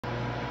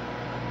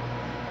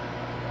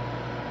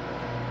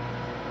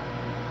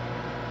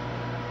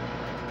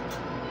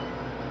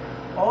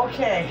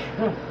Okay,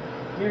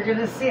 you're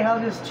gonna see how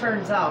this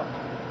turns out.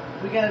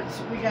 We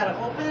gotta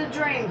open the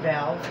drain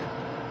valve.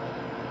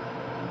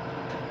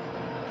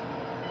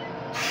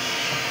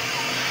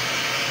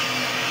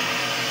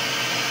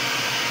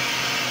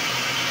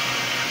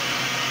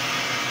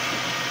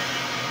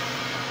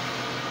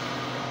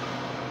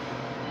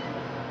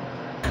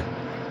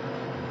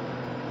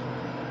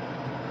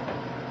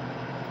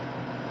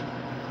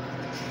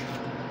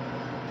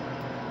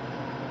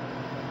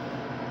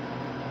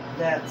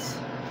 That's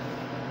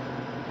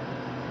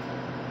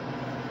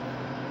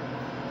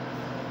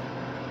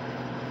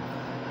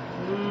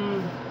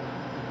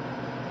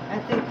I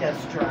think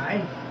that's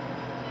dry.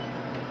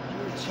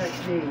 Let me check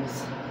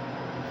these.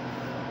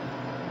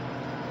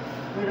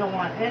 We don't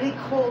want any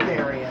cold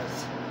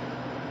areas.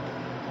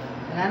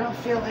 And I don't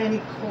feel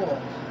any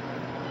cold.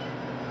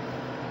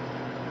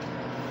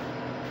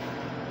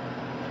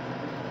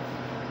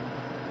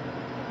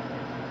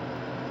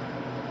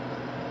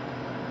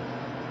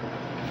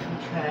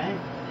 Okay.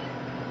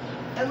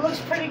 It looks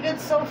pretty good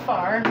so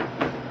far.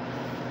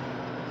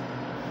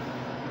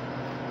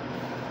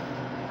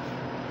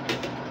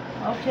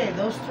 Okay,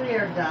 those 3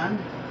 are done.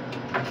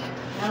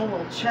 Now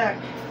we'll check.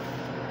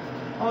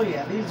 Oh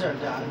yeah, these are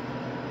done.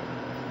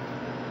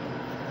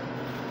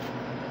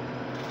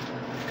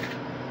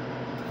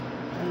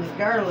 And the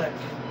garlic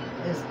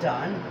is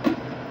done.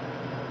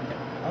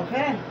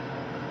 Okay.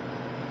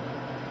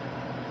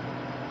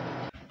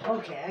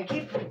 Okay, I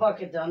keep the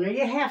bucket down there.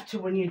 You have to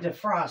when you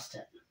defrost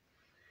it.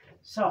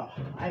 So,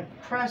 I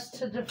press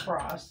to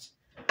defrost.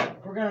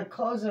 We're going to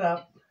close it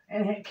up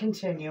and hit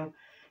continue.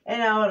 And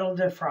now it'll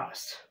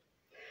defrost.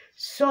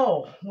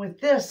 So, with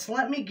this,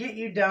 let me get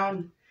you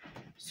down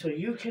so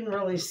you can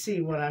really see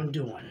what I'm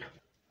doing.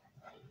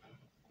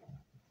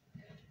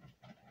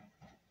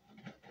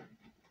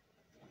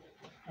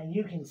 And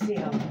you can see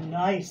how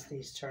nice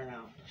these turn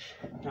out.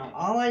 Now,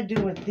 all I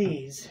do with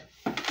these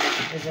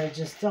is I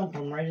just dump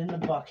them right in the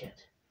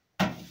bucket.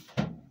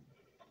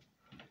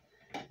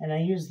 And I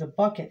use the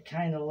bucket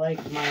kind of like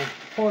my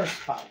pour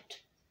spout.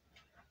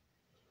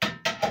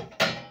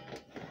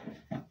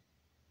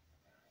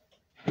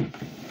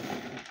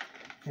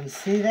 And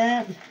see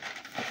that?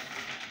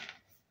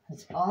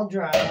 It's all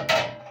dry.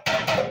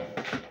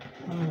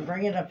 I'm going to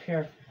bring it up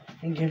here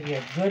and give you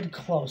a good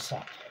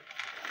close-up.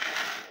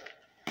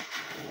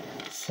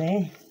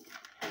 See?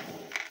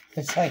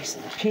 It's like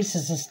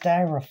pieces of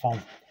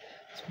styrofoam.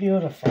 It's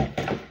beautiful.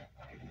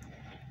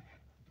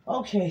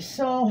 Okay,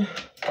 so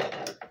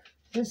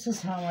this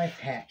is how I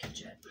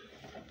package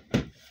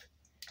it.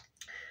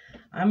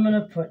 I'm going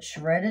to put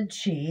shredded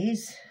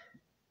cheese.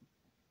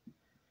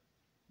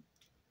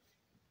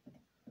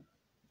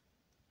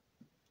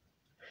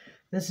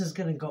 This is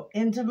going to go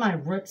into my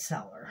root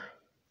cellar.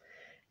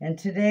 And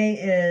today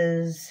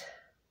is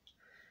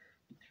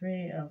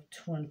 3 of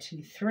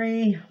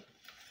 23.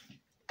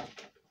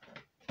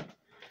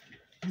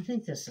 I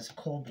think this is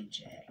Colby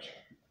Jack.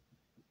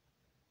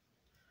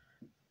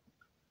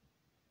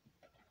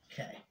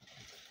 Okay.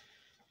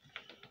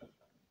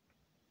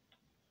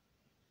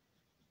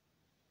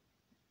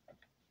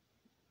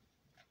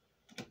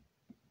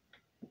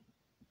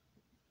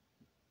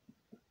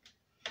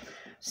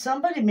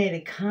 Somebody made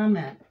a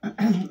comment,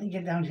 let me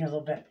get down here a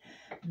little bit,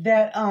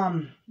 that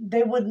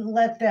they wouldn't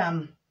let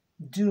them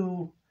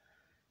do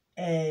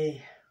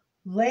a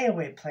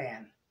layaway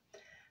plan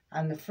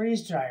on the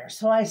freeze dryer.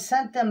 So I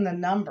sent them the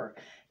number.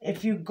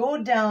 If you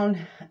go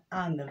down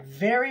on the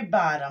very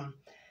bottom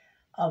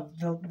of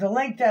the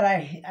link that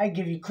I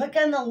give you, click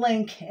on the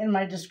link in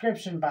my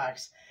description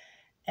box,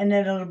 and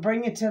then it'll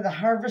bring you to the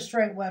Harvest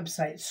Right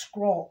website.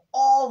 Scroll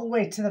all the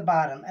way to the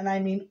bottom, and I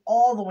mean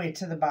all the way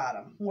to the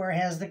bottom, where it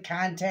has the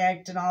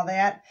contact and all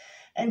that,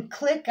 and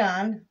click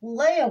on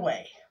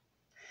layaway.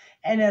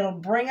 And it'll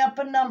bring up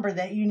a number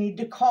that you need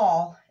to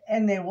call,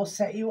 and they will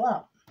set you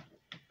up.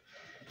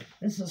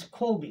 This is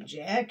Colby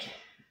Jack.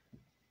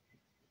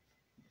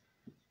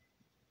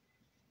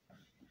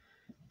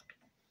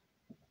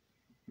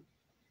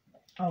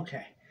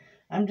 Okay,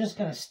 I'm just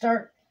going to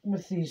start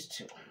with these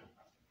two.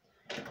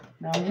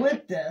 Now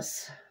with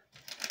this,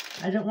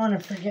 I don't want to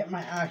forget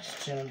my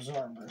oxygen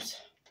absorbers.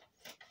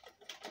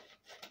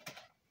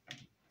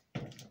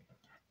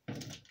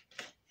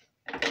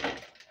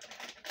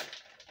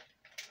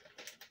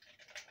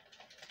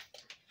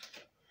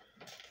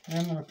 And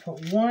I'm going to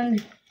put one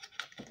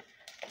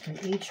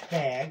in each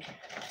bag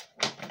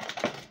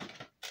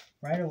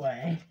right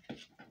away.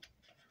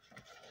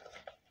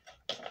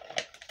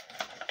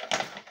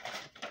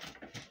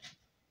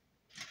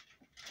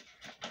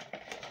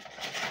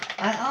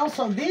 I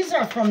also, these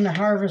are from the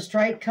Harvest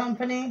Right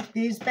company,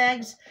 these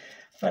bags,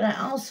 but I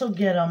also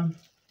get them,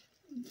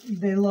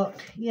 they look,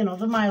 you know,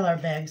 the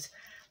Mylar bags.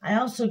 I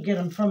also get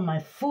them from my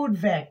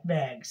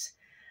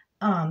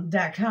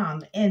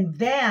foodvacbags.com, and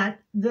that,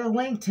 the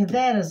link to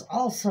that is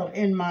also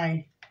in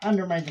my,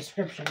 under my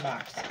description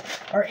box,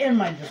 or in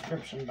my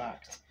description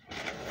box.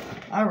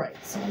 All right,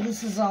 so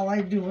this is all I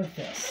do with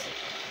this.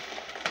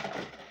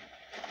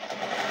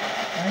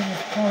 I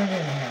just pour it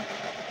in here.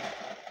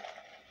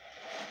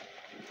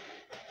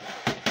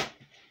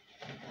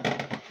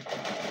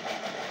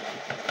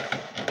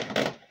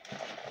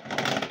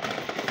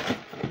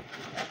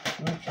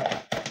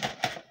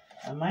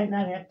 I might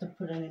not have to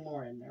put any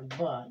more in there,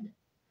 but I'm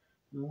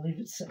going to leave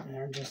it sitting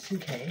there just in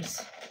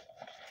case.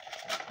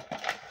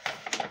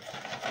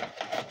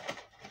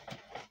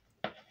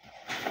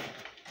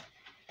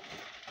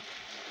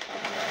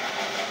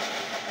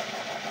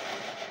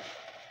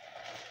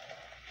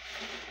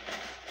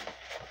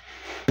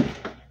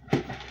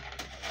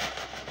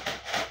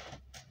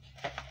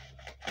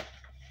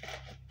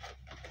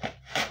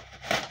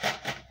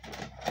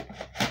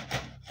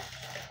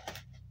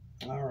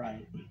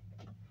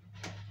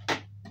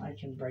 I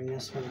can bring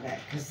this one back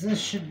because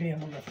this should be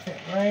able to fit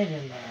right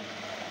in there.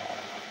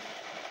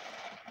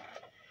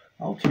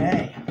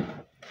 Okay,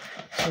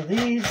 so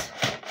these,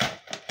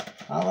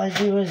 all I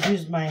do is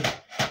use my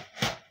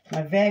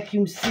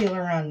vacuum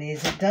sealer on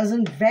these. It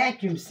doesn't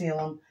vacuum seal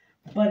them,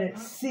 but it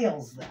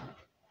seals them.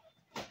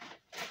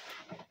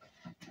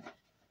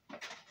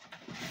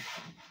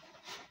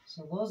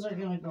 So those are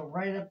going to go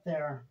right up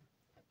there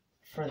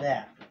for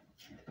that.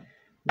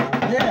 Now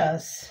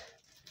this,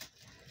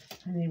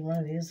 I need one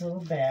of these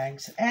little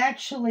bags.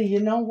 Actually, you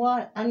know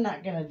what? I'm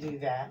not going to do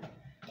that.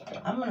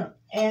 I'm going to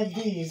add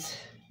these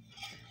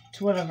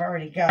to what I've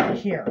already got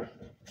here.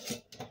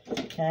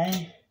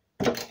 Okay.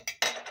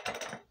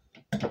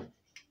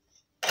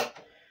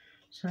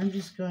 So I'm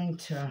just going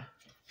to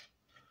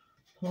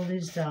pull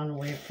these down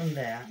away from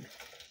that.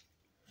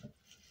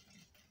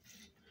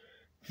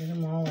 Get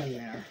them all in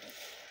there.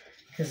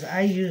 Because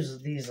I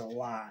use these a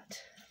lot.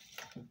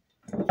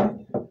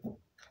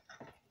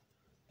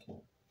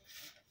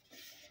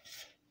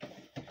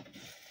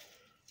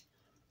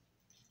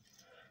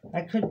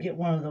 I could get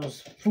one of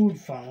those food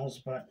funnels,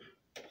 but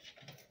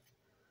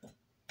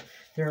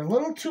they're a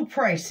little too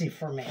pricey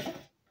for me.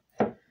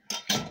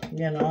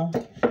 You know.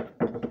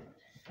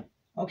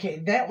 Okay,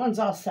 that one's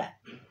all set.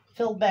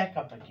 Filled back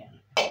up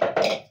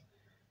again.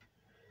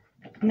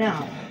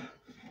 Now,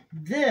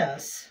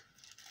 this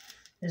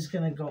is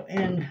going to go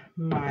in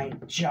my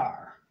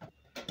jar.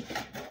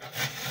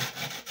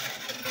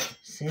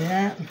 See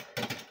that?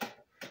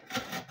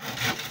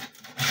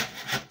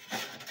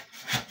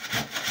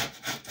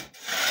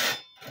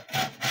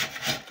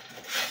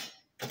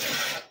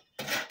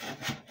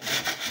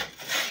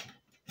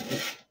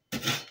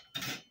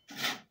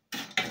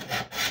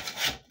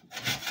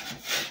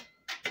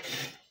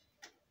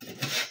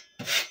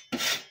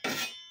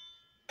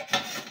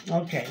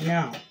 Okay,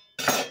 now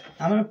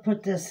I'm going to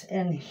put this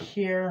in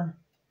here.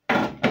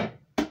 I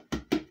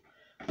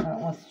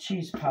don't want the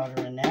cheese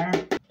powder in there.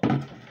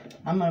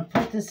 I'm going to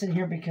put this in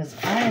here because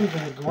I am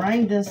going to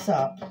grind this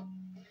up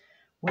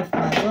with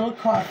my little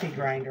coffee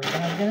grinder.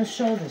 And I'm going to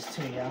show this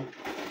to you.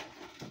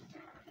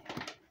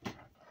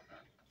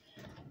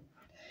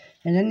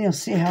 And then you'll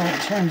see how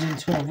it turns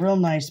into a real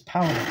nice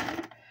powder.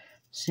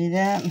 See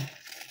that?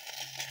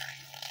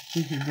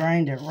 You can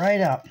grind it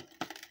right up.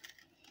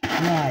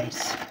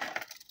 Nice.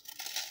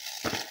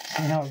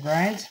 See how it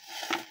grinds?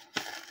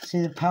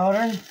 See the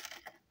powder?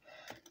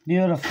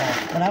 Beautiful.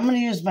 But I'm going to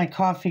use my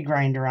coffee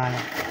grinder on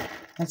it.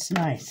 That's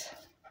nice.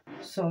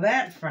 So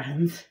that,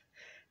 friends,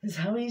 is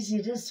how easy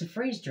it is to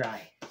freeze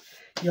dry.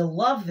 You'll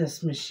love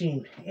this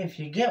machine. If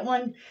you get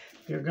one,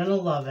 you're going to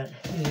love it.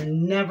 And you're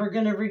never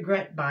going to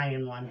regret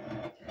buying one.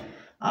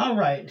 All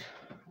right.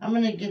 I'm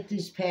going to get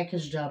these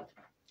packaged up.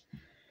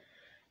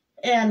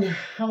 And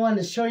I want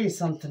to show you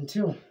something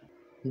too.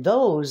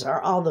 Those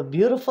are all the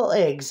beautiful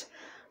eggs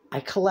I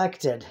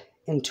collected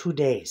in 2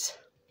 days.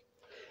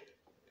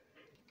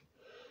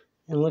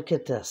 And look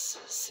at this.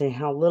 See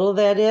how little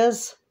that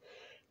is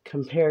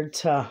compared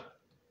to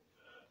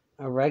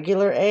a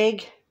regular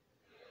egg?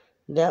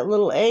 That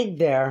little egg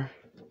there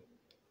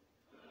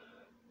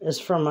is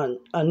from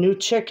a new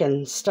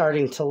chicken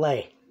starting to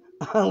lay.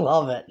 I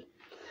love it.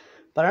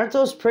 But aren't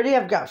those pretty?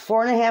 I've got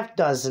 4.5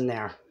 dozen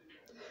there.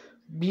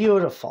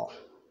 Beautiful.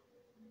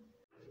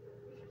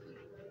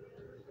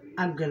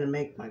 I'm going to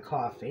make my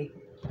coffee.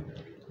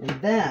 And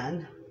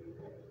then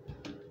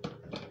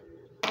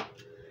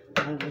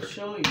I will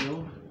show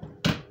you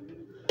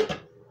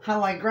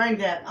how I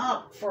grind that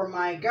up for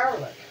my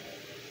garlic.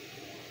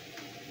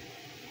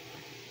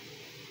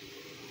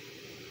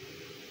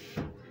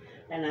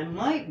 And I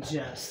might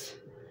just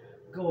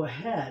go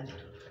ahead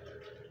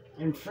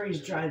and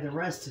freeze dry the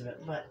rest of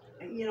it. But,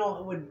 you know,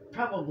 it would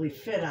probably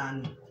fit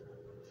on,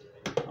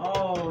 it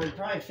would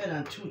probably fit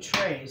on 2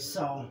 trays.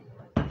 So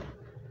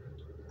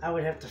I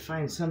would have to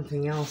find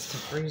something else to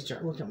freeze dry.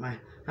 Look at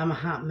I'm a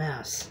hot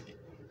mess.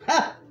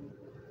 Ha!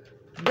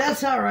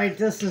 That's all right.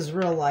 This is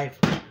real life.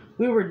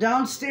 We were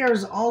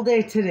downstairs all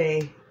day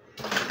today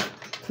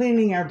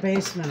cleaning our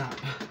basement up.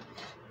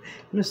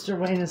 Mr.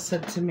 Wayna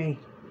said to me,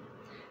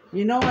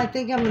 you know, I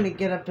think I'm going to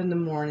get up in the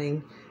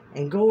morning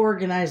and go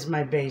organize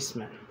my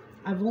basement.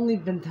 I've only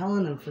been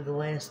telling him for the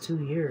last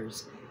 2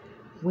 years.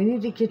 We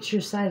need to get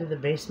your side of the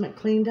basement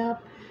cleaned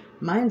up.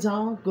 Mine's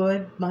all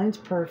good. Mine's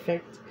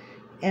perfect.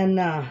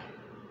 And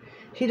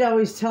he'd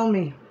always tell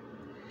me,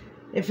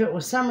 if it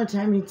was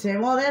summertime, he'd say,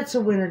 well, that's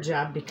a winter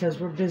job because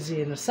we're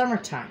busy in the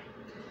summertime.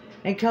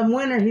 And come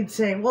winter, he'd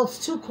say, well,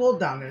 it's too cold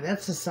down there.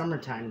 That's a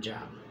summertime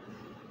job.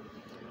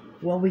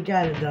 Well, we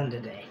got it done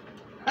today.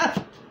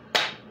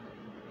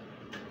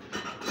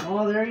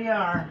 Oh, there you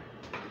are.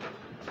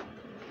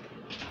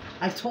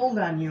 I told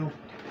on you.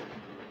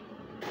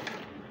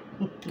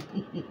 You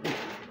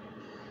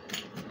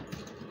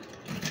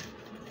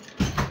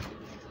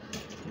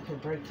can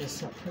break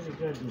this up pretty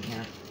good in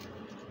here.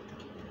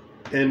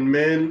 And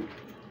men,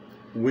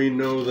 we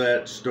know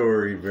that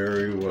story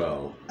very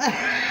well.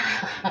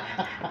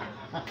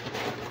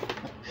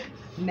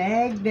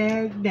 Nag,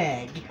 nag,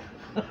 nag.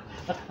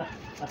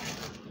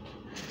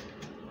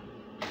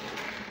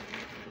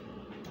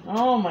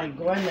 Oh my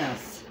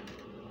goodness.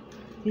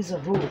 He's a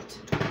hoot.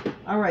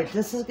 Alright,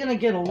 this is going to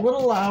get a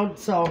little loud,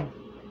 so...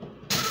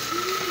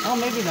 Oh,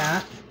 maybe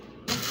not.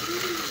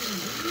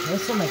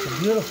 This will make a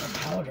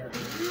beautiful powder.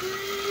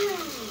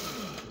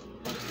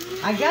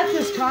 I got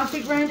this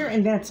coffee grinder,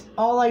 and that's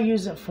all I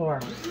use it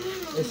for,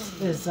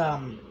 is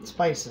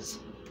spices.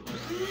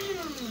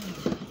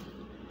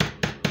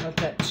 Let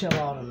that chill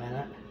out a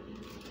minute.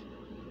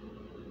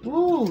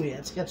 Ooh, yeah,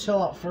 it's got to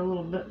chill out for a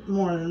little bit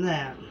more than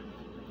that.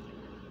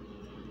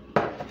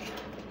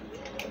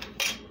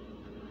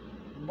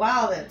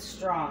 Wow, that's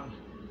strong.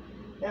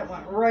 That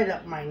went right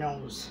up my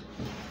nose.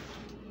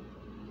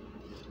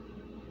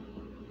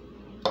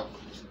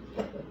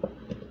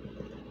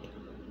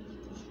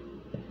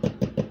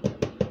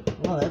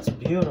 Oh, that's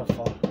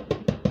beautiful.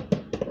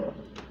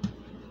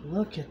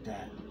 Look at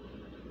that.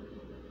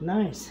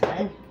 Nice,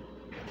 hey?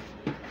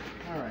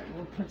 Alright,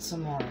 we'll put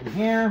some more in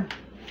here.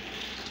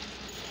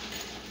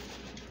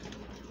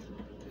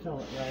 Fill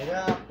it right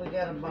up. We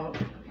got about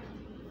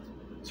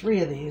 3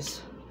 of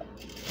these.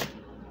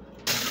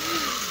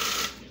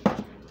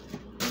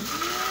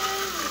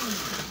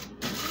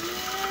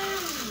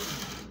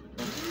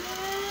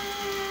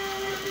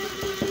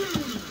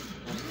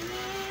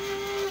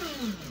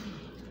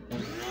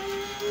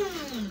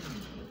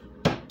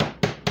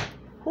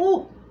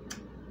 Ooh.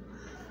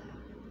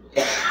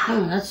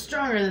 That's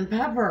stronger than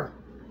pepper.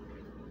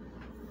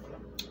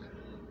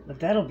 But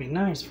that'll be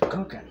nice for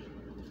cooking.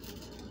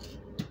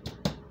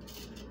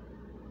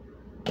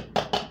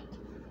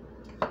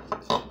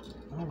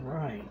 All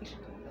right.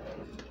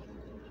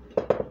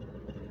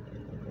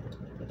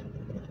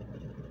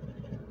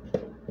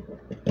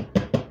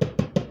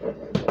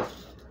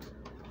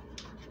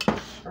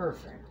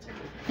 Perfect.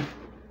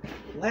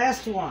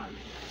 Last one.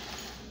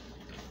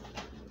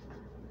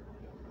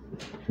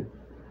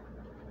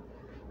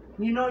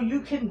 You know, you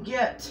can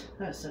get,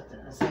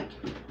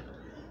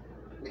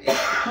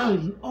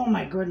 oh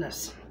my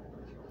goodness.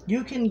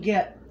 You can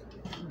get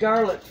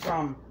garlic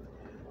from,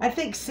 I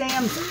think,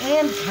 Sam's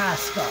and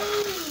Costco.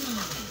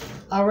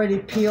 Already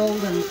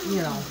peeled and,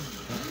 you know,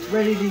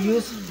 ready to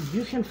use.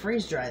 You can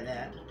freeze dry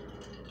that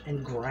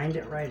and grind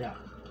it right up.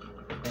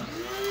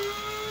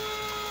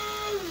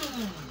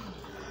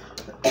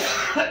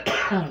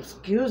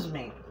 Excuse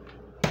me.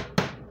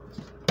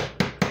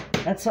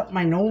 That's up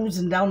my nose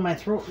and down my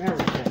throat and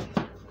everything.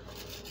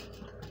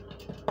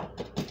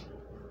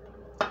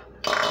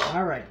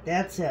 Alright,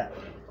 that's it.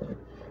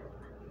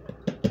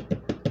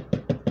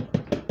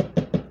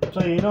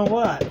 So you know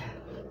what?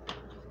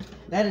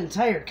 That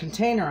entire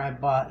container I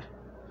bought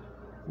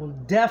will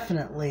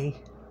definitely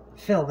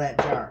fill that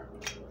jar.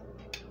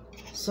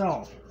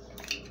 So,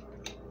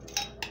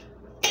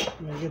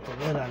 I'm going to get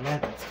the lid on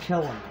that. That's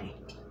killing me.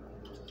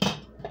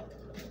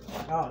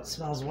 Oh, it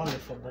smells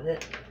wonderful, but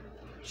it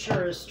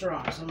sure is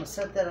strong. So I'm going to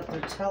set that up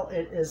there till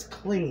it is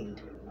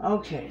cleaned.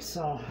 Okay,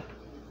 so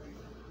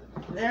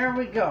there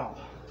we go.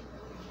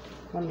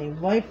 Let me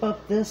wipe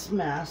up this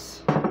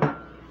mess.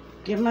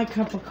 Get my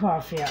cup of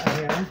coffee out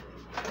here.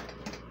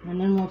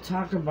 And then we'll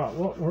talk about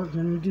what we're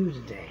going to do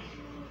today.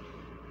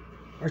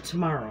 Or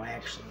tomorrow,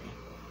 actually.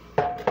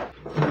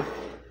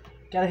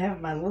 Gotta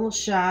have my little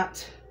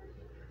shot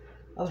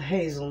of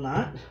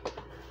hazelnut.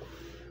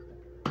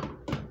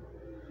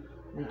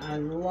 And I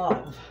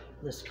love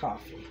this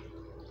coffee.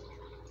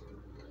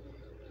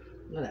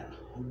 Look at that.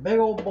 A big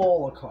old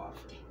bowl of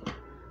coffee.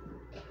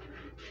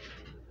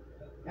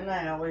 And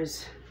I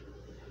always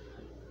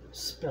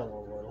spill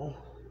a little.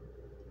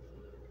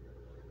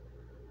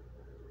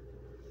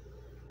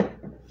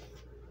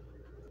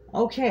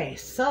 Okay,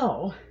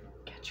 so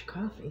got your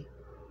coffee.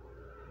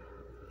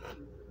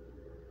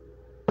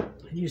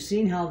 You've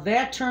seen how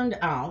that turned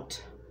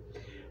out.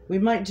 We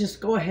might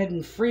just go ahead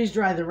and freeze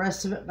dry the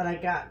rest of it, but I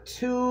got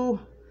to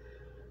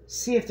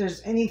see if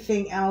there's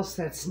anything else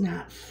that's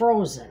not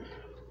frozen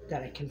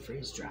that I can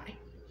freeze dry.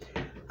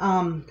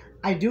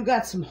 I do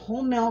got some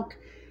whole milk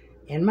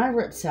in my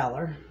root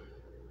cellar,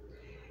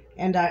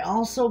 and I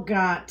also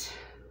got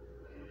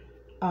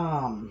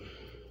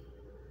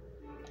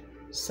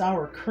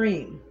sour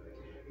cream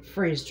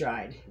freeze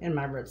dried in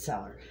my root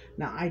cellar.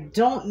 Now I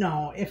don't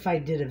know if I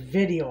did a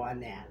video on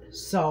that,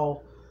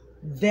 so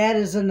that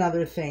is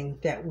another thing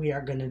that we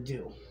are going to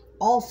do.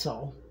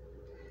 Also,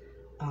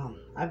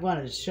 I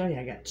wanted to show you,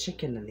 I got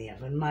chicken in the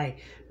oven.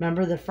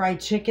 Remember the fried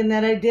chicken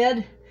that I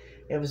did?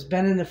 It was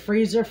been in the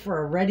freezer for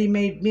a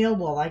ready-made meal.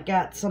 Well, I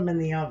got some in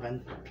the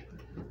oven.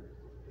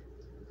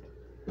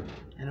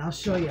 And I'll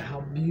show you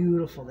how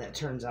beautiful that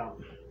turns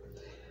out.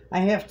 I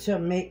have to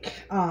make,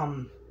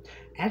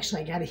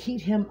 Actually, I got to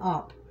heat him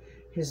up,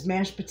 his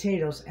mashed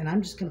potatoes, and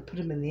I'm just going to put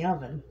them in the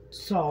oven.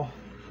 So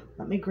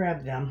let me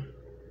grab them.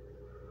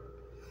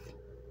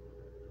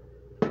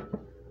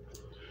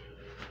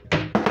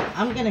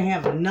 I'm going to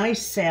have a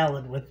nice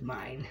salad with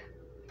mine.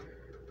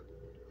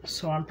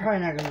 So I'm probably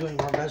not going to do any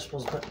more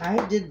vegetables, but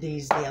I did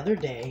these the other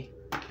day,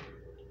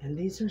 and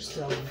these are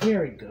still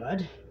very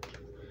good.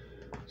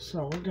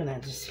 So we're going to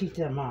just heat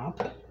them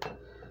up.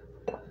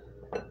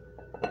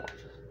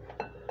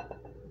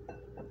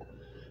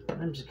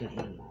 I'm just going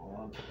to heat them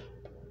all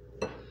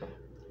up.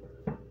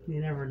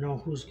 You never know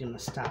who's going to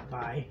stop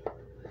by.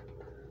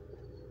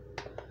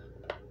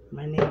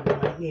 My neighbor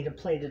might need a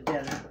plate of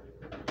dinner.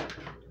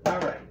 All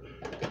right.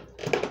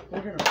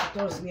 We're going to put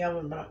those in the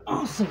oven, but I'm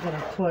also going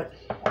to put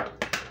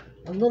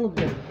a little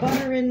bit of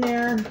butter in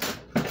there.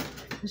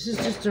 This is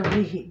just a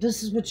reheat.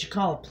 This is what you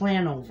call a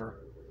plan over.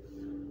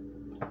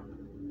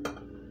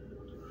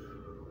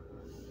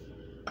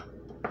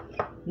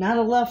 Not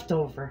a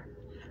leftover,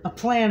 a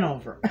plan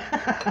over.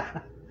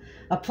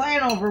 A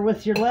plan over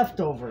with your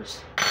leftovers.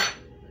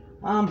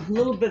 A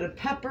little bit of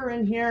pepper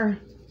in here.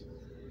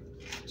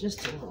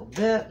 Just a little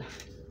bit.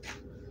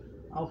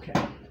 Okay.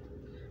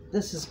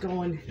 This is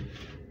going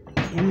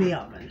in the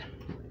oven.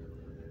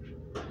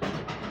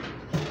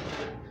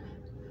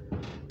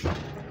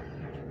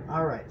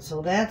 All right,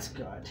 so that's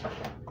good.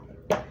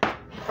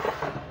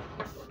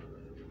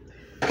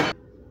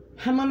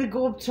 I'm going to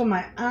go up to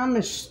my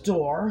Amish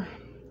store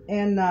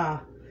and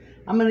I'm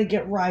going to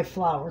get rye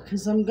flour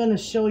because I'm going to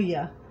show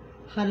you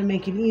how to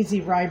make an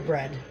easy rye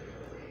bread.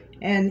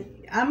 And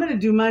I'm going to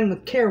do mine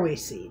with caraway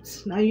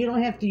seeds. Now, you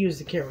don't have to use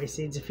the caraway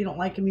seeds. If you don't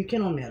like them, you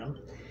can omit them.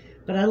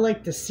 But I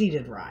like the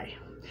seeded rye.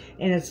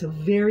 And it's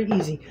very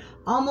easy,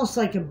 almost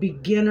like a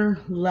beginner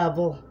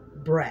level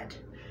bread.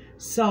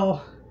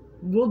 So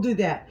we'll do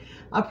that.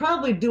 I'll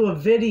probably do a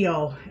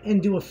video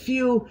and do a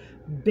few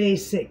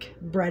basic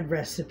bread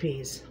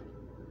recipes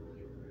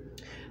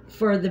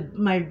for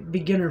my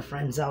beginner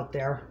friends out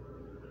there.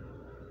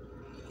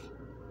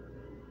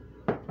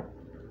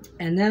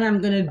 And then I'm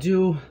going to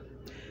do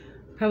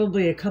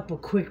probably a couple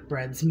quick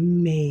breads,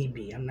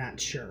 maybe, I'm not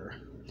sure.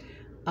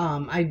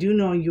 I do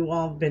know you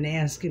all have been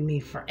asking me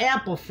for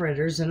apple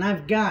fritters, and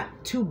I've got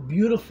two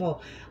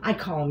beautiful, I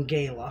call them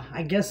gala.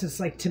 I guess it's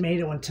like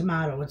tomato and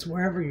tomato. It's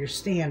wherever you're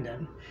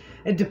standing.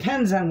 It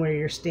depends on where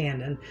you're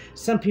standing.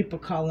 Some people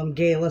call them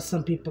gala,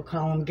 some people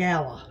call them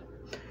gala.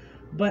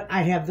 But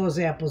I have those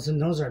apples,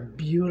 and those are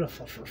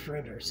beautiful for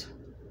fritters.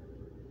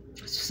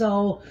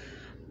 So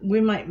we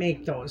might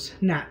make those.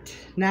 Not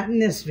in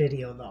this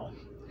video, though,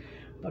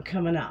 but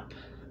coming up.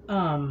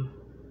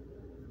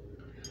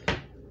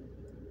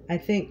 I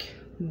think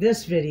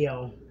this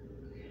video,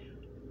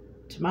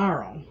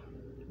 tomorrow,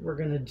 we're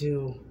going to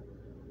do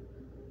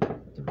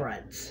the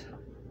breads.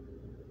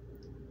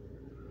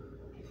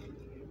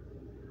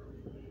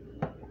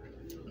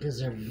 Because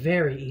they're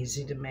very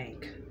easy to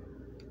make.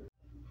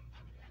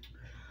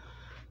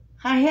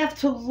 I have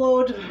to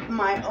load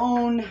my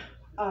own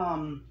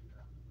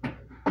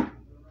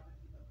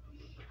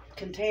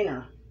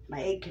container,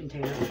 my egg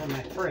container for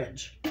my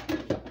fridge.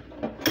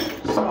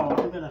 So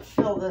I'm going to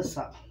fill this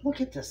up.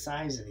 Look at the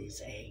size of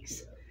these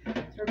eggs.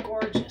 They're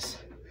gorgeous.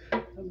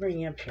 I'll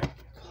bring you up here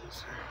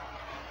closer.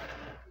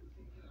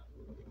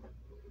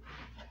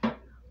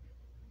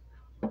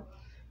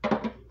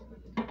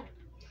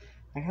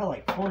 I got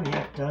like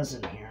 4.5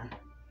 dozen here.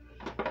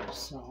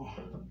 So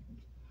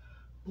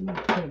I'm going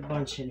to put a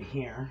bunch in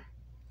here.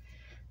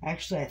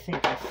 Actually, I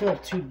think I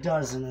filled 2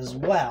 dozen as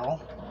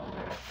well.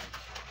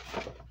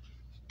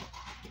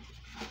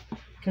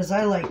 Because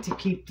I like to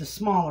keep the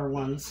smaller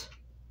ones.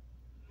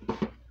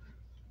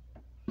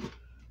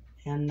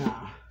 And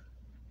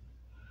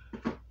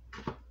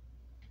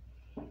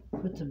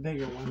put the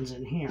bigger ones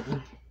in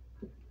here.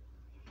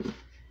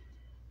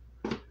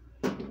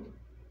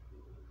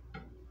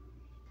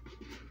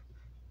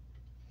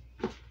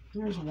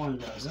 There's 1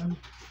 dozen.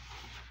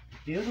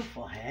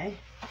 Beautiful, hey?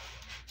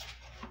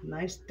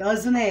 Nice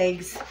dozen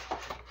eggs.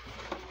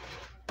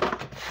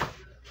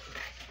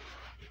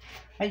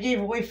 I gave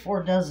away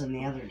 4 dozen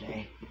the other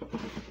day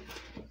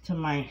to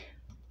my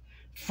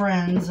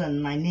friends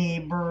and my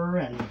neighbor,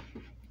 and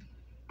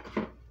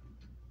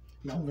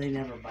no, they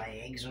never buy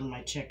eggs when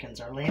my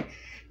chickens are laying,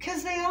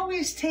 because they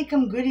always take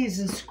them goodies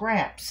and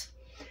scraps.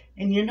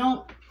 And you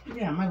know,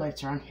 yeah, my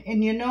lights are on.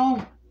 And you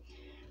know,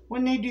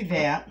 when they do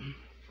that,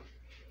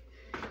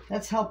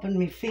 that's helping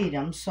me feed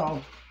them,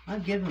 so I'll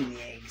give them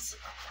the eggs.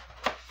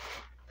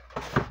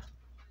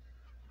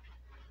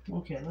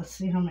 Okay, let's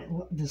see how many,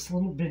 this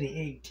little bitty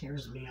egg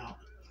tears me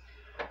up.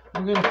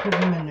 We're going to put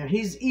him in there.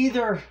 He's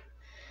either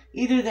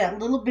that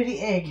little bitty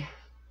egg.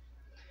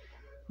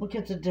 Look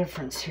at the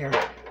difference here.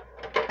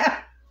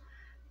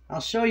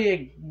 I'll show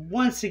you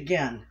once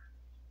again.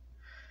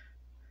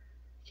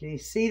 Can you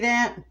see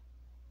that?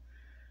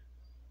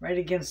 Right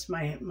against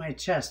my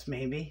chest,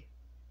 maybe.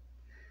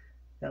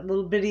 That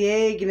little bitty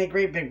egg and a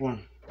great big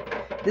one.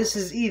 This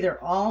is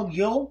either all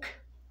yolk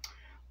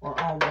or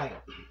all white.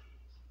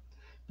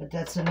 But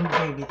that's a new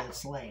baby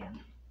that's laying.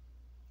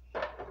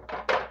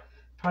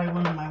 Probably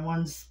one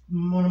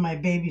of my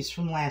babies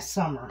from last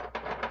summer.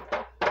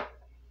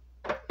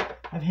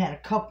 I've had a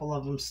couple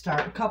of them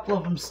start. A couple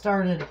of them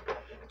started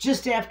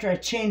just after I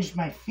changed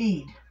my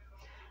feed.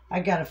 I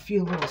got a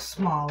few little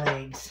small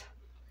eggs.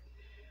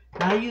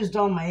 I used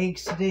all my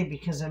eggs today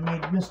because I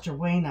made Mr.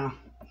 Wayna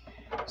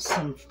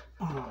some,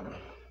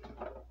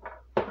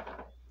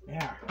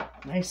 there,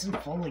 nice and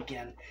full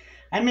again.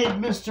 I made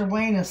Mr.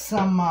 Wayna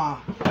some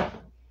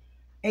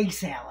egg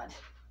salad.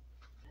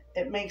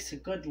 It makes a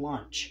good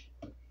lunch.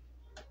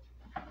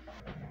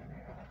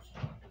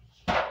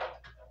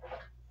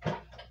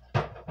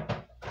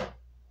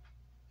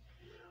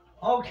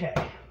 Okay.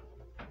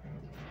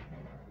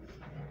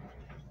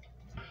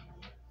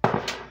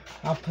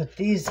 I'll put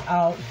these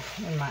out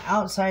in my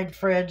outside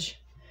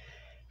fridge,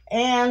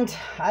 and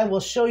I will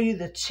show you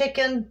the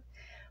chicken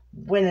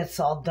when it's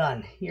all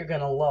done. You're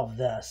going to love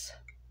this.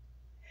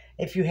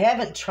 If you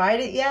haven't tried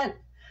it yet,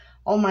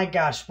 oh my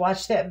gosh,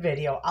 watch that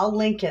video. I'll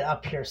link it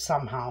up here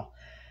somehow.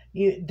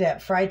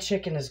 That fried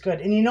chicken is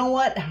good. And you know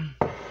what?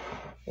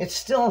 It's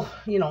still,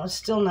 it's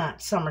still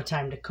not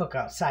summertime to cook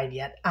outside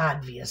yet,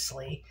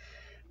 obviously.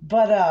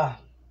 But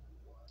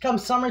come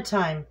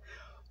summertime,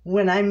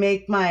 when I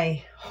make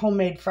my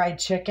homemade fried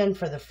chicken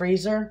for the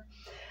freezer,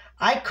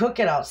 I cook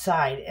it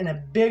outside in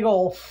a big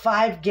old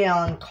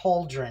 5-gallon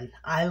cauldron.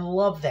 I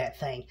love that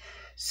thing.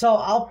 So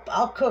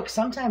I'll cook,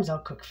 sometimes I'll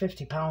cook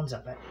 50 pounds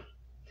of it.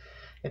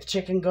 If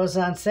chicken goes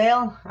on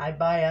sale, I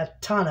buy a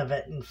ton of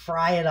it and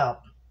fry it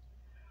up.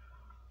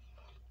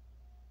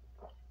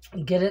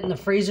 Get it in the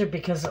freezer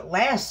because it'll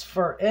last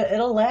for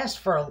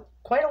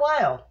quite a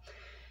while.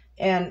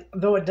 And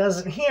though it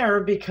doesn't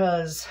here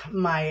because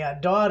my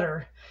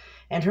daughter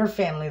and her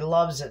family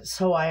loves it,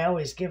 so I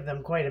always give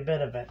them quite a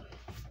bit of it.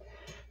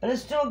 But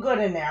it's still good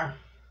in there.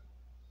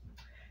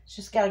 It's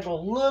just got to go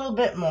a little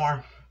bit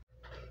more.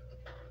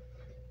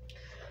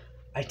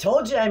 I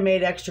told you I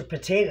made extra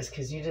potatoes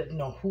because you didn't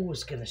know who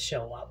was going to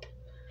show up.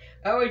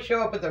 I always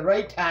show up at the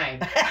right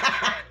time.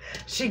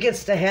 She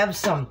gets to have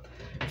some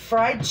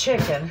fried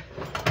chicken.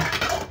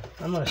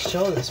 I'm going to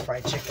show this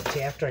fried chicken to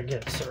you after I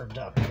get it served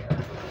up here.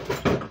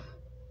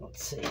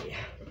 Let's see.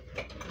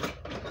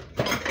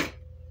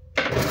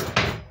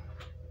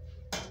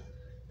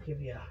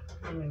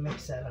 Let me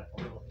mix that up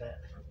a little bit.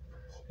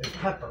 There's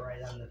pepper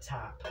right on the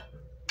top.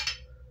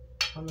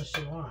 How much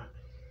do you want?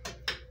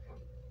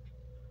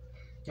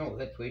 Oh,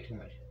 that's way too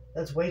much.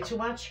 That's way too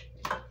much?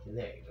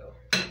 There you go.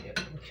 Yep.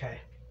 Okay.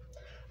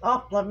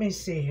 Oh, let me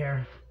see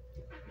here.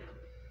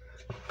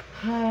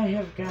 I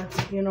have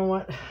got, you know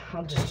what?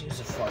 I'll just use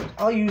a fork.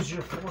 I'll use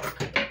your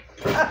fork.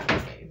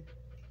 Okay.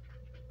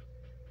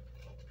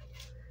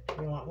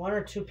 You want one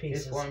or two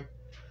pieces? Just one.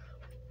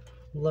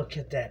 Look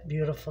at that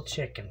beautiful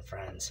chicken,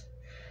 friends.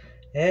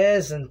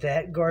 Isn't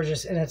that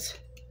gorgeous? And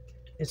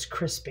it's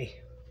crispy.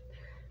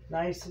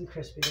 Nice and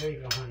crispy. There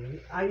you go,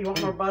 honey. You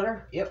want more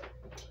butter? Yep.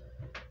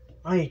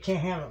 Oh, you can't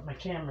have it. My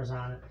camera's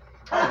on it.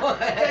 Gotta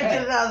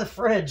get it out of the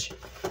fridge.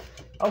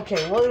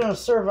 Okay, we're gonna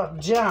serve up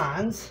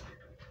John's.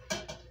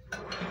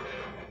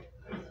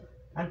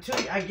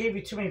 I gave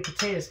you too many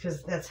potatoes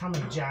because that's how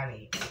many John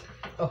eats.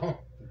 Oh.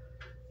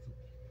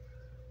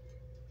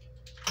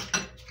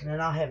 And then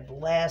I'll have the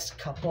last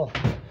scoop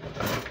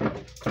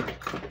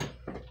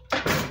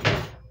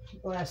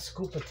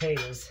of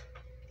potatoes.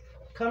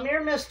 Come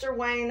here, Mr.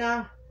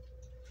 Wayna.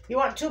 You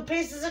want 2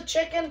 pieces of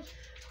chicken,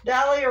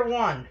 Dolly, or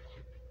 1?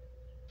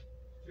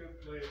 2,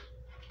 please.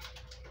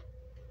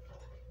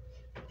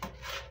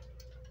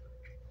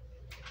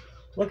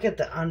 Look at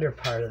the under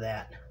part of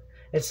that.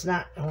 It's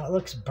not, well, it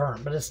looks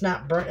burnt, but it's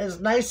not burnt. It's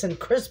nice and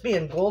crispy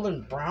and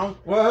golden brown.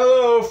 Well,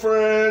 hello,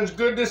 friends.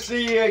 Good to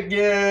see you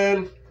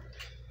again.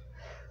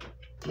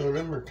 No,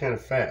 them are kind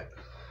of fat.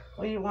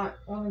 Well, you want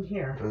one in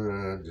here.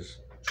 Just...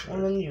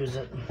 And then use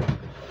it.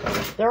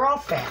 They're all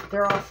fat.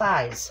 They're all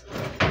thighs.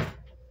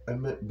 I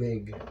meant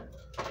big.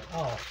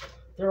 Oh,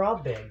 they're all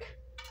big.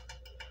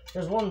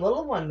 There's one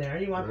little one there.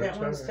 You want that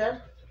one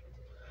instead?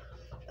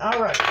 All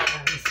right,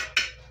 friends.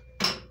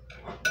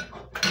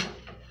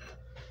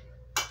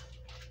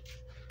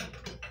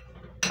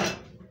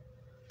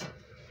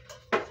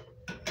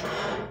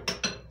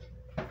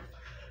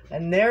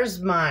 And there's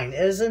mine.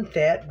 Isn't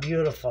that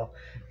beautiful?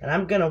 And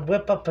I'm going to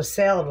whip up a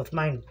salad with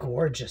my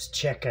gorgeous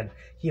chicken.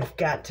 You've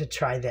got to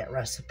try that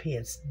recipe.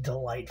 It's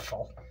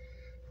delightful.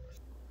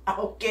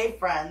 Okay,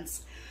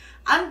 friends.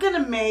 I'm going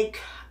to make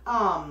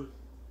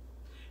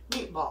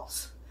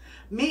meatballs.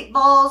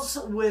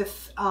 Meatballs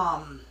with,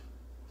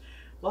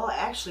 well,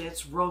 actually,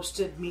 it's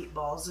roasted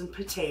meatballs and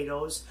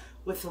potatoes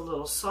with a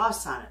little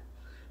sauce on it.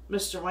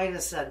 Mr.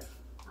 Wayna said,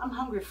 I'm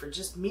hungry for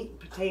just meat and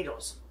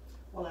potatoes.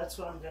 Well, that's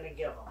what I'm going to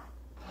give him.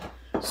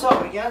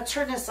 So we gotta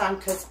turn this on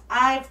because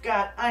I've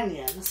got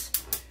onions,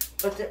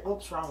 but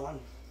oops, wrong one.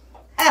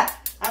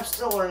 I'm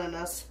still learning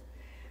this.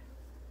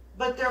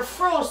 But they're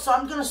frozen, so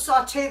I'm gonna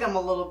saute them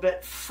a little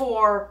bit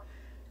for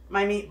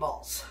my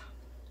meatballs.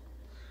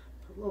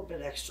 Put a little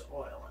bit extra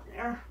oil in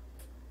there,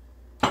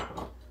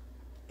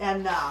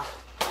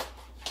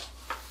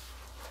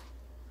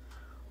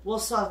 we'll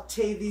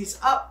saute these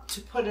up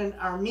to put in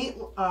our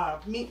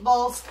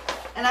meatballs.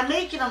 And I'm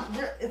making them,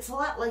 it's a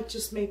lot like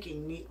just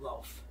making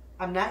meatloaf.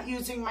 I'm not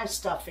using my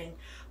stuffing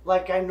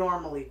like I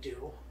normally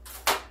do,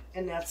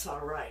 and that's all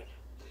right.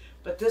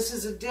 But this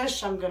is a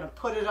dish. I'm going to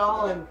put it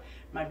all in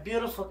my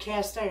beautiful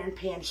cast iron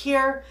pan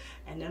here,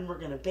 and then we're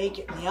going to bake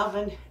it in the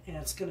oven, and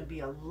it's going to be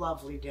a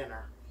lovely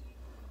dinner.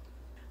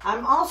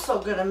 I'm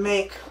also going to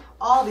make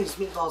all these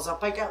meatballs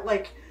up. I got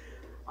like,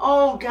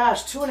 oh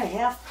gosh,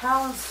 2.5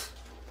 pounds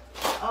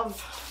of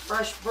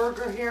fresh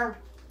burger here.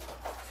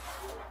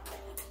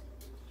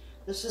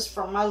 This is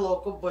from my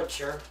local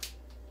butcher.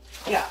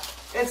 Yeah,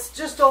 it's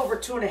just over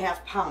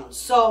 2.5 pounds.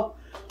 So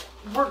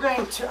I'm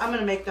going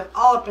to make them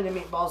all up into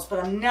meatballs, but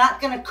I'm not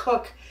going to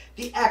cook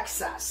the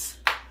excess.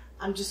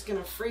 I'm just going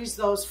to freeze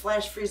those,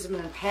 flash freeze them,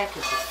 and then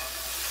package them.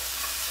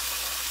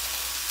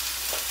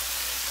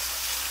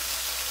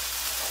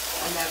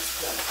 And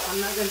that's good. I'm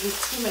not going to do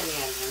too many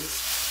onions.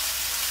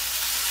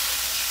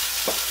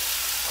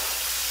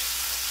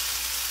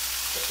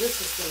 But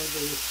this is going to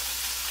be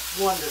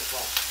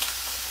wonderful.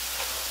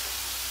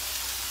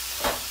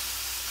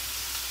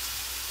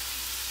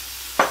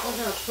 We're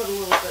going to put a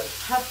little bit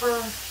of pepper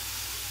and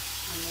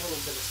a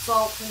little bit of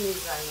salt in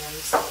these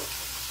onions.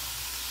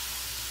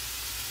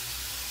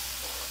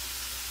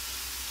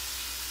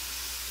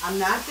 I'm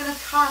not going to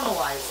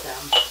caramelize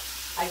them.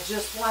 I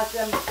just want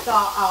them to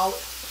thaw out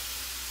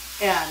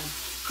and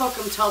cook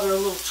them till they're a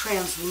little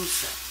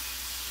translucent.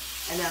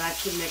 And then I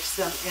can mix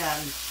them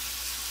in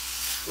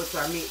with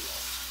our meatloaf.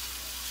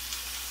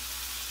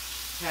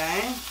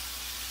 Okay?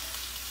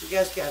 You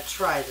guys got to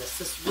try this.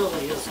 This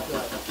really is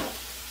good.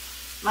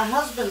 My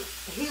husband,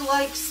 he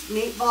likes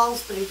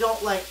meatballs, but he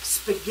don't like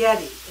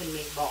spaghetti in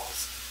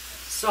meatballs.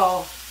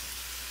 So,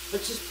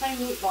 but just plain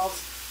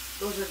meatballs,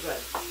 those are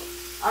good.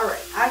 All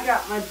right, I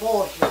got my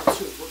bowl here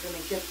too. We're going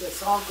to get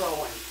this all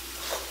going.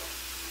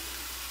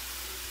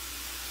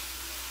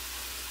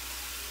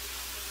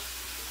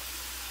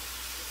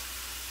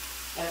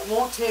 And it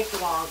won't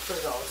take long for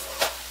those.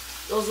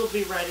 Those will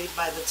be ready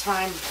by the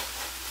time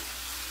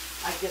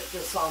I get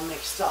this all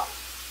mixed up.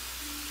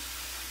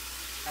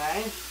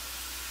 Okay?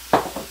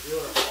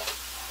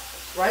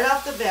 Beautiful. Right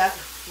off the bat,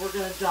 we're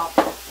going to dump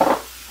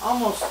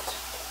almost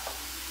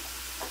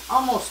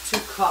 2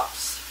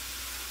 cups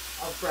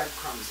of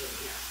breadcrumbs in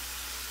here.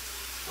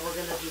 And we're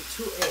going to do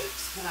 2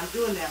 eggs. And I'm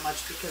doing that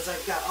much because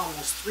I've got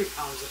almost 3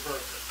 pounds of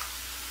burger.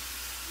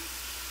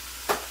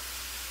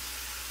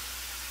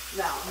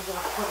 Now, I'm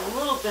going to put a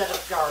little bit of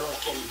garlic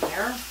in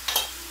here.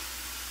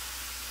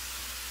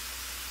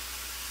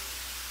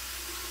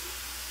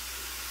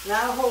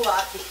 Not a whole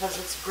lot because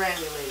it's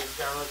granulated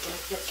garlic and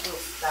it gets real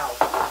stout.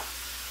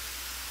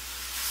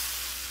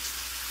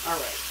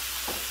 Alright.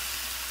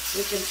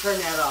 We can turn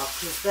that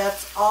off because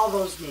that's all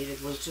those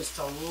needed was just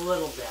a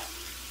little bit.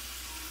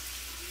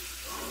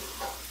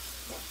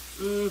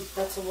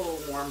 That's a little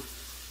warm.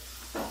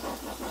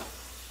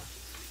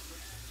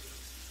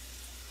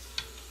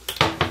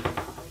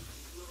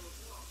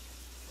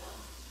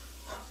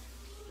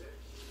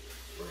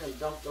 We're going to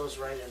dump those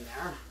right in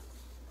there.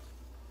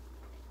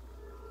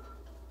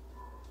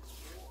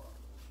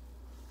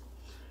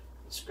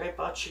 Scrape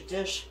out your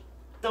dish.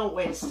 Don't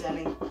waste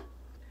any.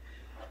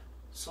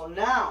 So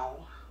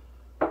now,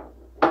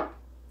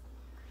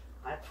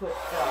 I put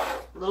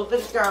a little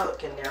bit of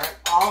garlic in there.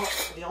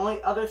 The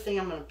only other thing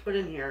I'm going to put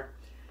in here,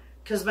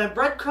 because my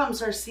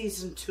breadcrumbs are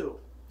seasoned too.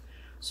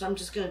 So I'm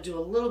just going to do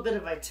a little bit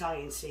of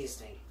Italian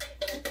seasoning.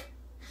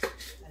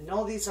 I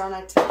know these aren't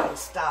Italian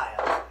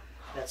style.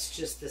 That's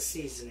just the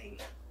seasoning.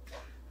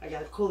 I got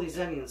to cool these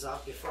onions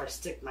off before I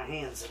stick my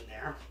hands in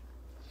there.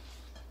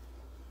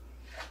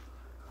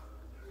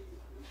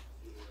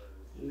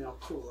 And they'll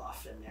cool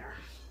off in there.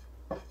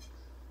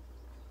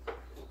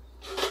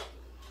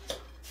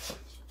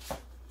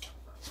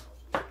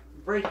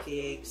 Break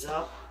the eggs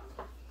up.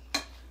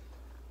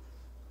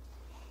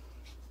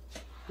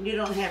 You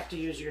don't have to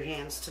use your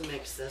hands to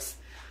mix this.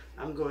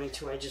 I'm going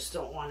to. I just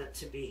don't want it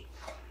to be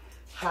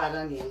hot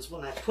onions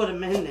when I put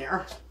them in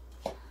there.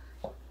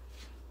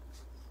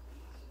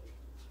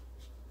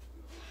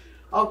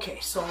 Okay,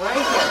 so right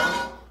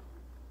here,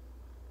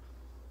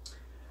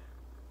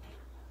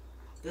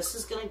 this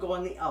is going to go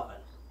in the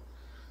oven.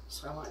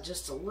 So I want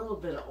just a little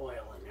bit of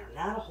oil in there,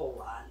 not a whole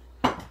lot.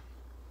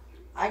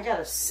 I got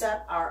to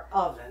set our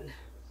oven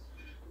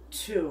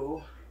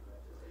to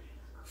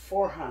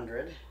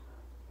 400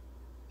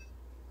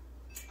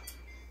 to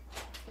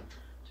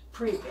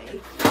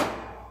pre-bake.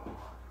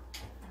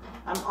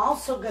 I'm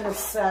also going to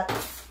set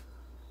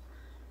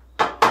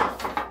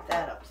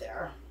that up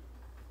there.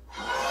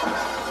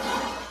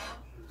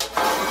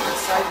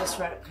 Side this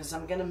right up because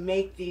I'm going to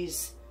make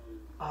these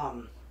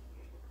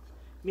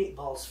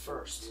meatballs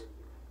first.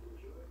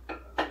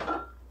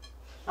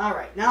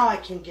 Alright, now I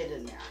can get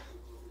in there.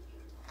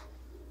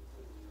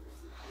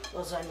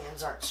 Those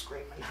onions aren't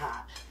screaming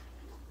hot.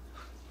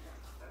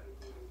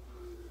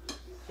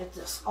 Get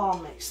this all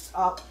mixed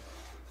up.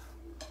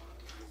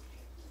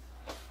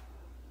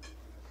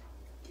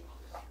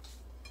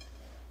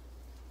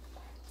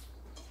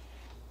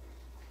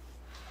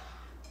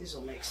 These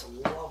will make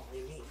some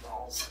lovely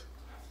meatballs.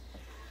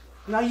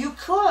 Now you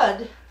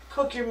could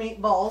cook your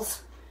meatballs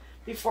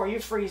before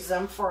you freeze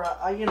them for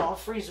a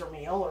freezer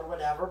meal or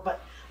whatever,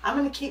 but I'm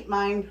going to keep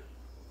mine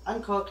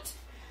uncooked.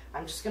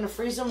 I'm just going to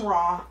freeze them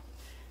raw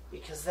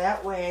because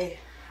that way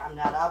I'm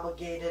not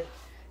obligated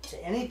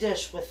to any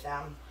dish with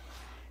them.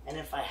 And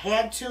if I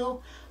had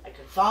to, I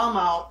could thaw them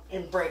out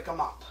and break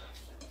them up.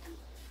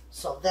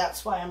 So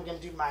that's why I'm going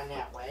to do mine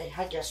that way.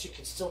 I guess you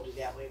could still do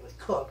that way with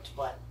cooked,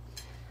 but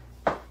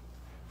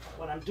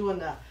when I'm doing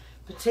the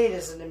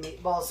potatoes and the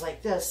meatballs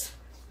like this,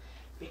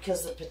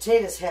 because the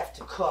potatoes have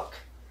to cook,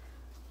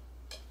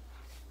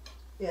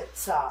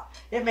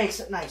 it makes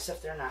it nice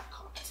if they're not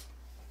cooked.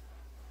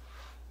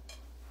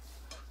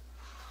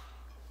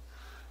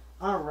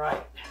 All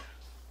right.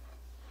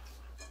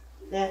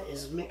 That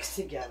is mixed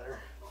together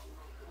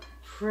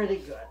pretty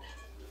good.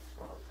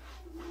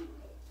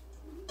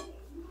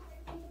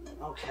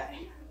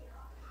 Okay.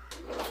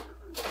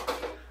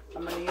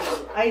 I'm going to use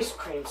an ice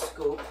cream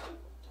scoop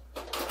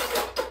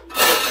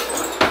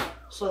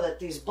so that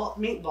these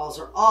meatballs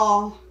are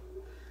all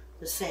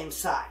the same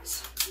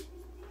size.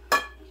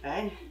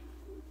 Okay.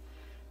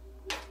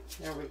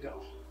 There we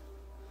go.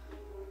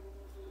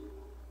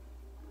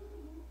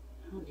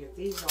 We'll get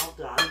these all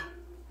done.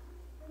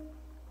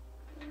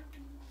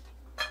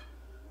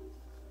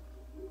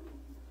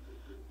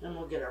 Then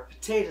we'll get our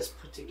potatoes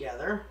put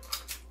together.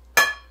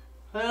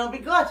 And it'll be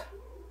good.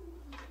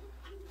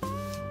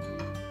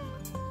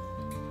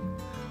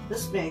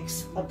 This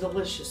makes a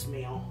delicious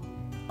meal.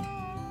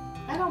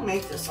 I don't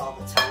make this all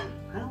the time.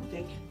 I don't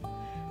think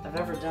I've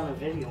ever done a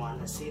video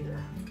on this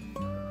either.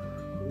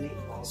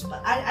 Meatballs,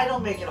 but I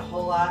don't make it a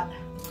whole lot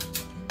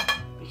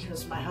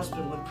because my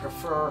husband would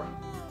prefer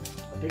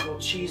a big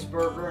old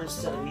cheeseburger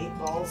instead of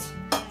meatballs.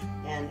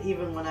 And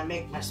even when I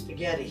make my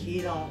spaghetti,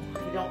 he don't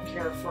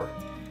care for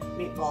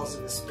meatballs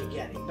in the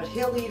spaghetti, but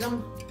he'll eat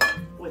them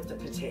with the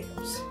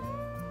potatoes.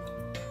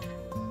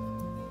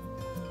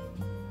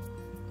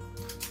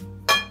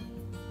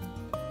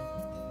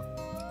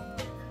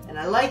 And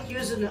I like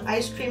using an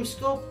ice cream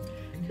scoop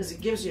because it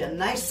gives you a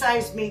nice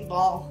sized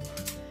meatball,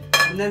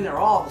 and then they're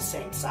all the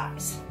same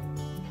size.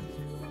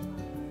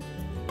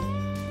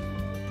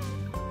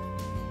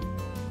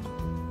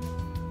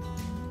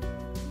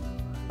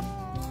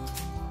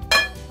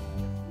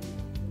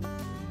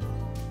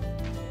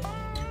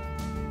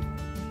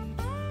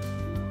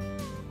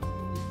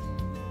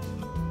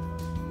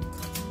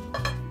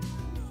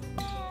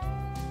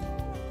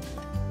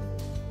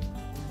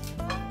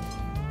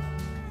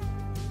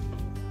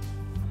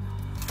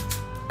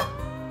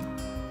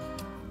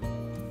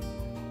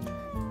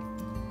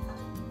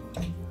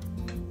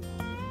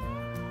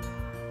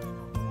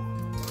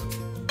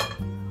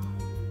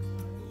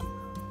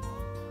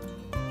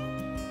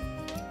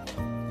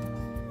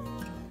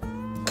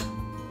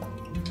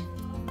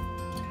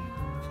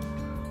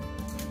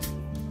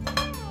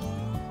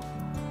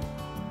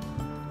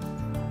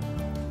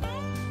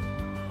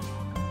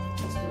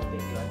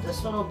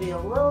 This one will be a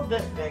little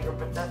bit bigger,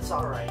 but that's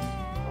all right.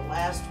 The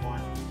last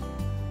one.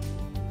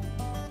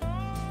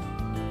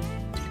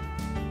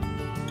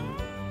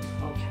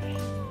 Okay.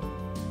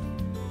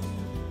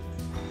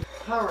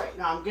 All right,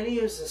 now I'm going to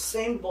use the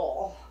same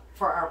bowl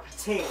for our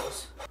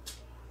potatoes.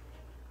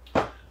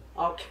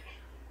 Okay.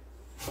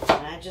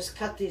 And I just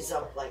cut these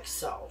up like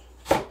so.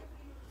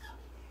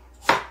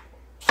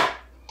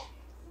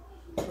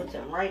 Put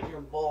them right in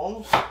your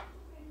bowl.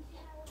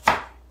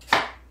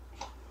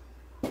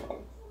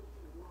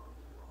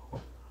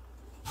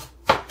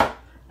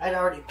 I'd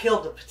already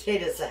peeled the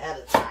potatoes ahead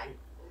of time.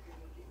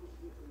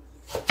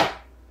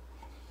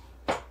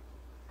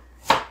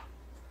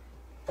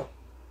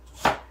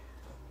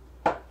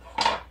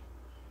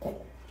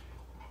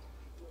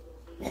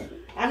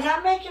 I'm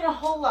not making a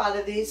whole lot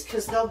of these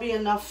because there'll be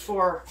enough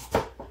for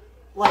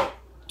like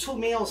 2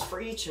 meals for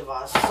each of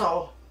us.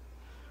 So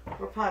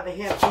we'll probably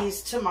have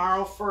these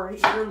tomorrow for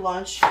either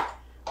lunch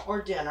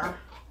or dinner.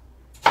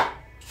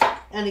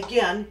 And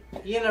again,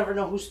 you never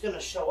know who's going to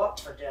show up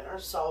for dinner,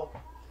 so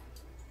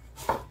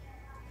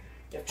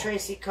if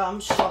Tracy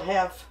comes, she'll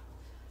have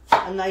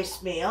a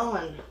nice meal,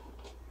 and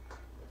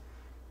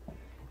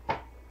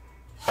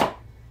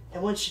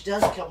when she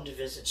does come to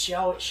visit,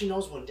 she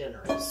knows when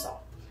dinner is, so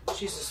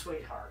she's a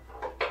sweetheart.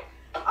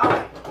 All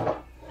right,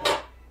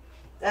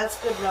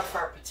 that's good enough for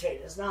our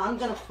potatoes. Now I'm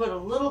going to put a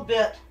little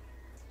bit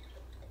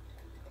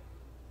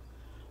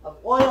of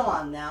oil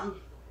on them,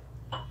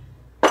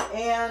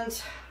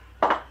 and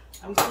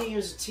I'm going to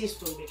use a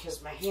teaspoon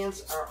because my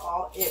hands are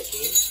all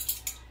icky.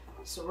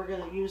 So we're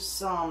going to use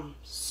some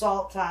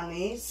salt on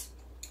these.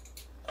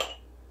 A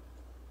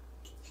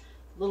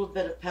little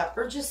bit of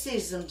pepper, just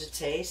season them to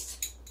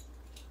taste.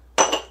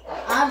 And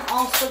I'm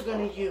also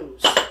going to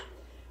use,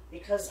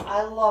 because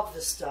I love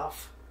this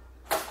stuff,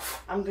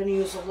 I'm going to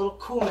use a little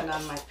cumin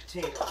on my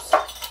potatoes.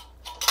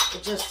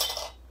 It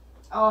just,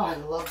 oh, I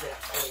love that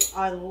flavor.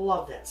 I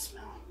love that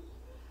smell.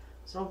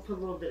 So I'll put a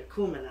little bit of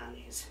cumin on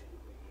these.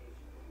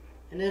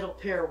 And it'll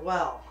pair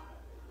well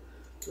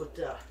with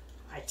the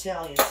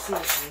Italian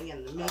seasoning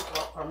and the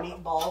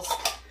meatballs.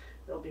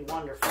 They'll be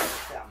wonderful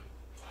with them.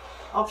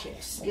 Okay,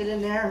 so get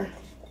in there,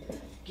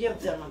 give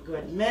them a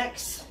good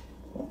mix.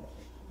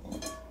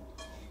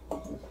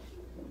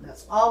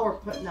 That's all we're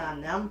putting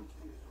on them.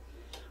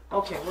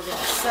 Okay, we're going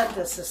to set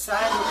this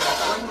aside. We're going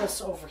to bring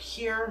this over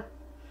here.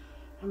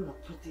 I'm going to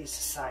put these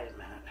aside a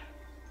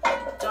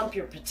minute. Dump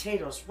your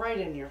potatoes right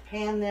in your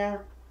pan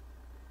there.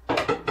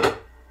 And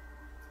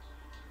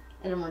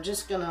then we're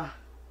just going to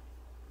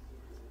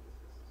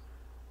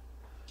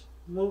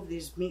move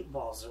these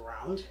meatballs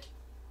around.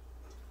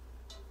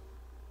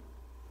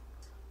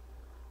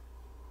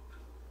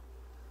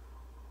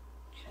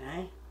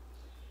 Okay.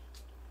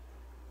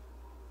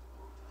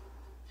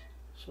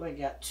 So we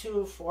got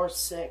 2, 4,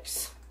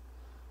 6.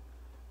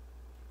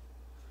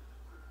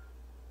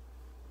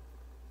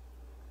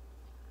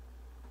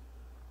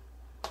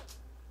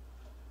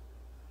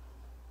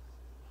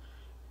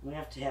 We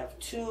have to have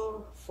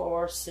 2,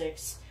 4,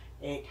 6,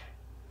 8.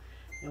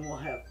 And we'll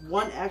have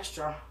 1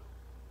 extra.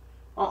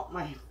 Oh,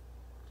 my.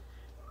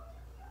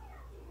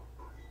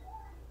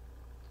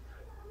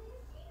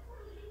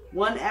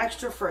 One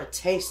extra for a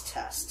taste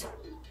test.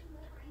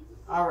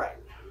 All right.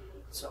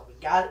 So we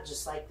got it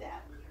just like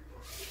that.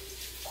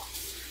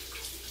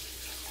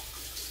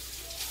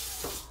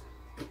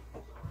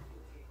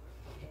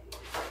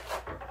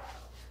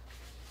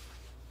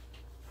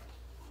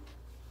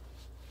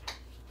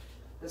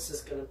 This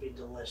is going to be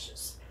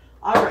delicious.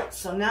 All right,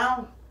 so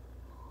now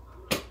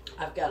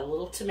I've got a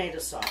little tomato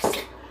sauce.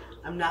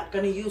 I'm not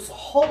going to use a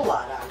whole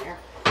lot on there.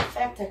 In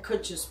fact, I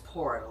could just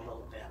pour it a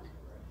little bit.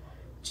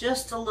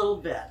 Just a little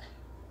bit.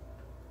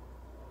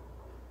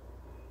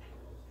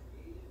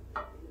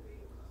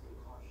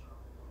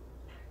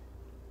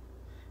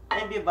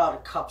 Maybe about a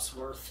cup's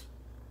worth.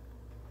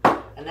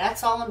 And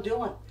that's all I'm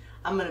doing.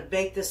 I'm going to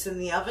bake this in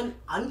the oven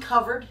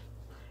uncovered.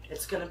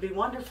 It's going to be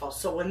wonderful.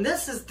 So when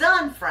this is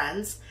done,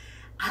 friends,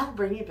 I'll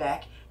bring you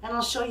back and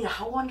I'll show you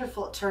how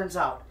wonderful it turns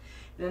out.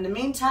 And in the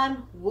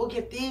meantime, we'll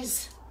get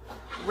these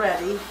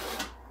ready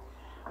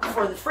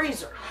for the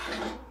freezer.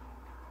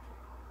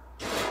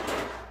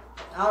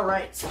 All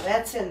right, so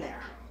that's in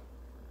there.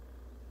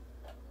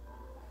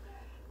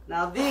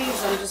 Now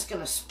these, I'm just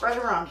going to spread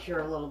around here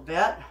a little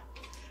bit.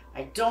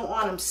 I don't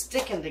want them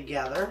sticking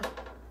together.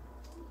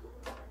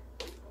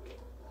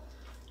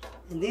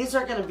 And these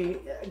are going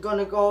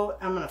to go,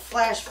 I'm going to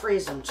flash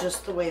freeze them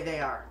just the way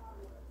they are.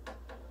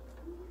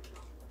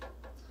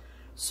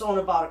 So in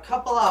about a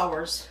couple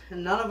hours,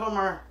 and none of them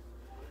are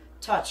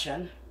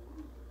touching,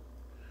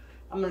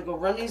 I'm going to go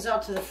run these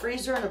out to the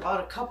freezer. In about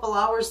a couple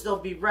hours, they'll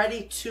be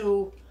ready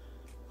to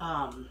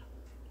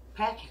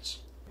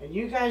package. And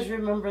you guys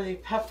remember the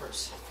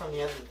peppers from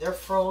the other, they're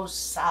froze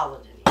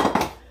solid in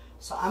here.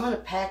 So I'm going to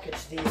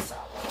package these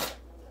up.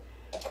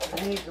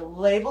 I need to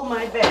label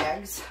my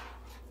bags.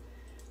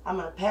 I'm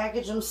going to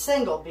package them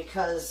single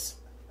because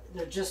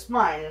they're just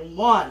mine, and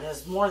one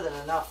is more than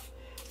enough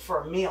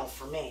for a meal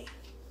for me.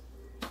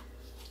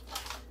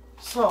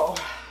 So,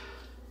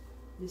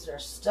 these are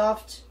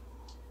stuffed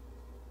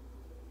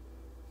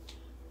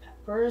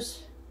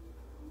peppers.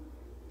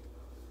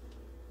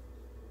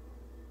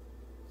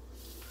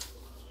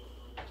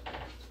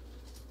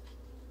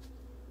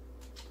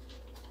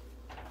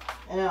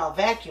 And then I'll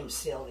vacuum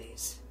seal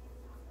these.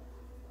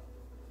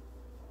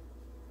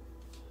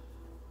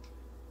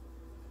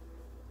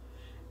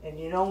 And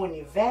you know, when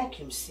you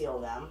vacuum seal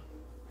them,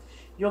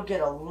 you'll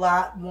get a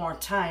lot more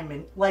time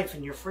and life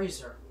in your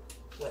freezer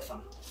with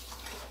them.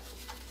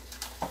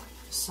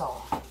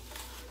 So,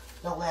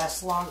 they'll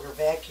last longer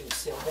vacuum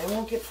sealed. They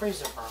won't get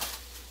freezer burn.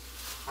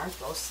 Aren't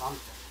those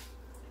something?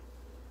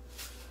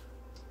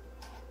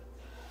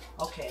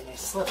 Okay, and they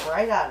slip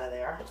right out of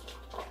there.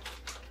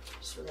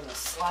 So we're going to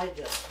slide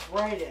this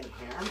right in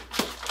here.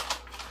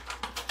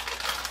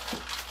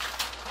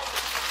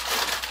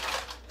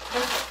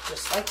 Perfect,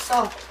 just like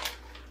so.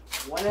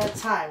 One at a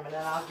time, and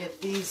then I'll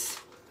get these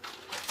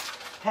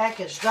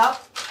packaged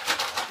up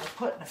and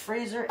put in the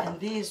freezer, and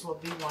these will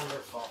be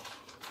wonderful.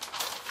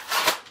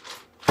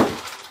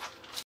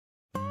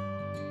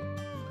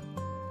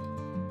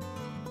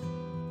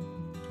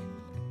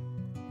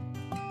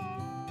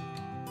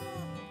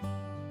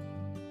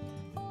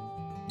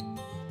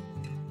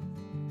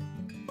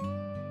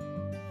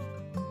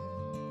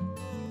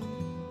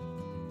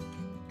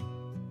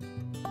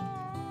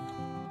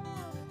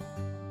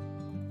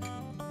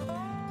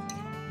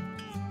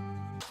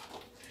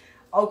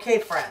 Okay,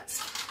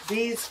 friends,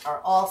 these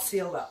are all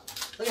sealed up.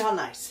 Look at how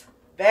nice.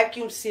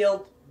 Vacuum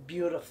sealed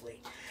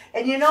beautifully.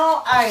 And you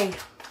know, I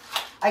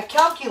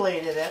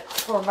calculated it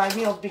for my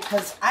meal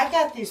because I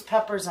got these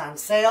peppers on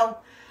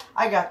sale.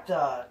 I got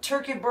the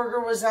turkey burger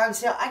was on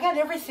sale. I got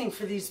everything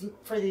for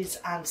these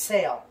on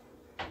sale.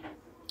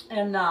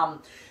 And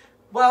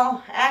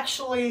well,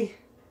 actually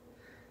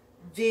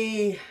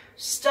the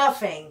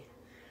stuffing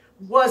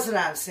wasn't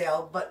on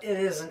sale, but it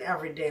is an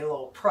everyday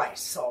low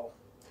price. So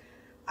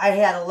I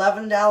had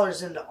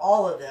 $11 into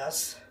all of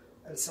this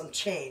and some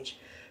change.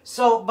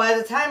 So by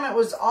the time it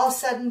was all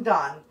said and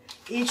done,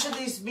 each of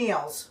these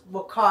meals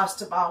will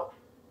cost about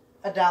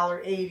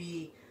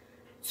 $1.80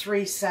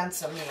 3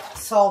 cents a meal.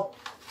 So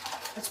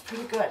that's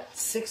pretty good.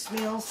 6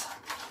 meals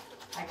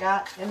I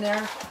got in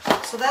there.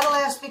 So that'll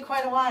last me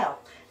quite a while.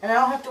 And I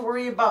don't have to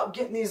worry about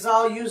getting these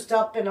all used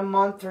up in a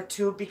month or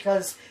two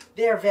because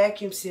they are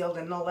vacuum sealed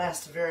and they'll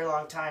last a very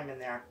long time in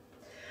there.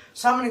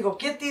 So I'm going to go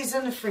get these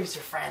in the freezer,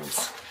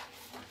 friends.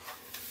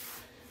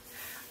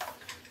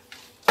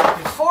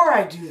 Before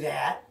I do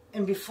that,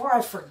 and before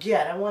I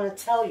forget, I want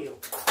to tell you,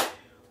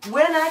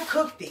 when I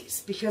cook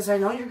these, because I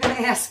know you're going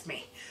to ask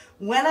me,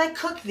 when I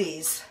cook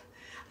these,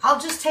 I'll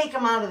just take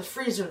them out of the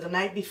freezer the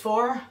night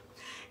before.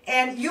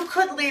 And you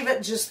could leave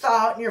it just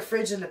out in your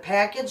fridge in the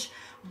package,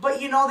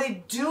 but you know,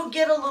 they do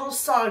get a little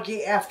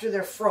soggy after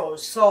they're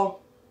froze. So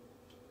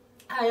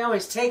I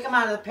always take them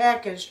out of the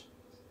package,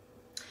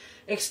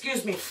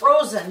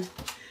 frozen,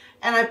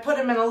 and I put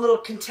them in a little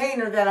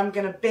container that I'm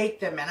going to bake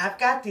them in. I've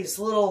got these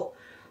little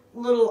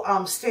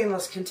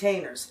stainless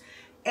containers,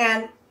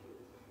 and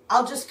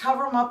I'll just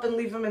cover them up and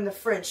leave them in the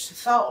fridge to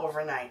thaw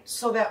overnight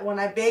so that when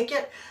I bake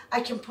it, I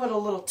can put a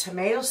little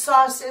tomato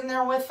sauce in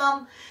there with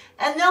them,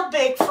 and they'll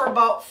bake for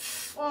about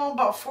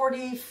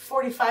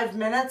 40-45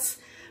 minutes.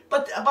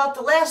 But about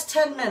the last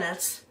 10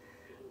 minutes,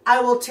 I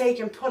will take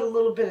and put a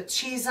little bit of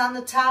cheese on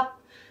the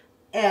top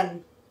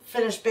and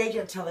finish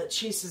baking until the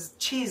cheese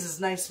is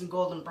nice and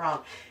golden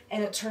brown,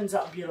 and it turns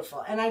out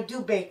beautiful. And I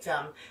do bake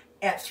them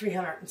at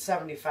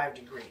 375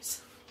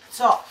 degrees.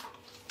 So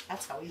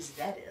that's how easy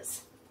that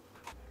is.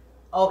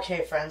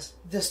 Okay, friends,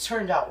 this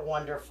turned out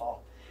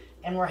wonderful.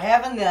 And we're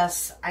having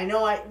this. I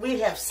know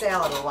we have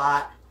salad a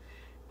lot,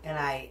 and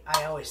I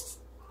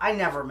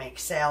never make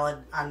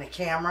salad on the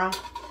camera,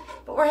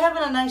 but we're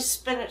having a nice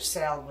spinach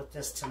salad with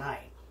this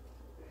tonight.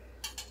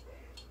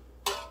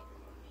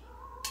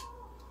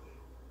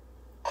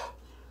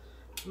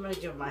 I'm going to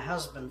give my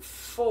husband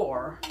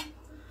 4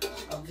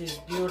 of these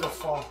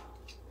beautiful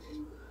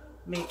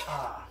there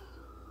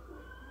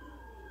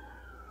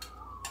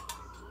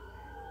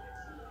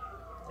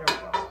we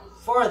go.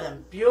 4 of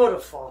them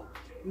beautiful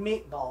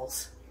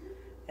meatballs.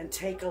 And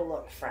take a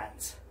look,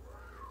 friends.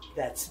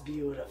 That's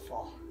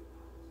beautiful.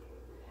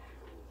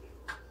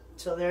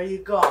 So there you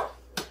go.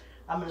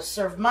 I'm going to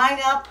serve mine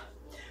up.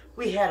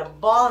 We had a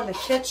ball in the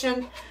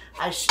kitchen.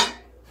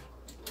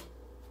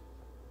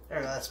 There we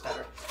go, that's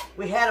better.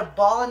 We had a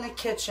ball in the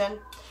kitchen,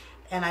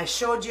 and I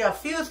showed you a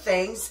few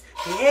things.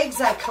 The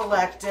eggs I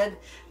collected,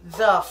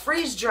 the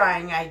freeze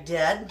drying I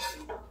did.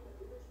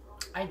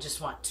 I just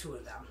want 2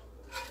 of them.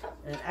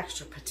 And an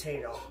extra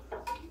potato.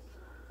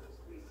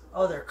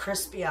 Oh, they're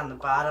crispy on the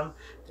bottom.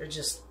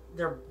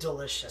 They're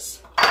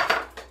delicious.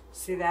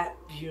 See that?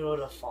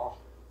 Beautiful.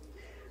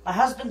 My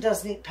husband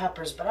doesn't eat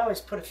peppers, but I always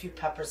put a few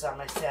peppers on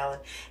my salad.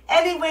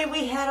 Anyway,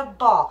 we had a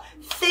ball.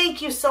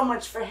 Thank you so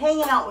much for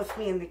hanging out with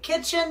me in the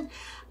kitchen.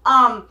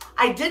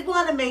 I did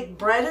want to make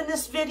bread in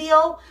this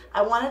video.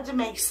 I wanted to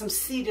make some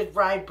seeded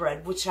rye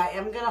bread, which I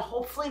am going to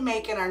hopefully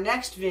make in our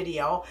next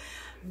video.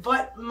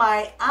 But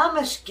my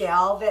Amish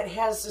gal that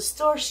has the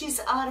store, she's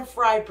out of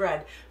rye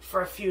bread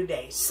for a few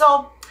days.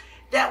 So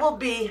that will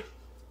be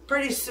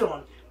pretty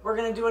soon. We're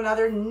going to do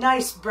another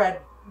nice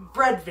bread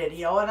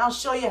video, and I'll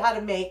show you how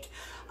to make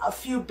a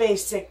few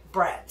basic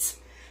breads.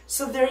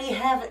 So there you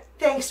have it.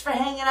 Thanks for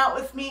hanging out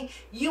with me.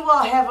 You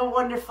all have a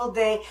wonderful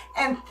day,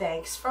 and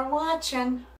thanks for watching.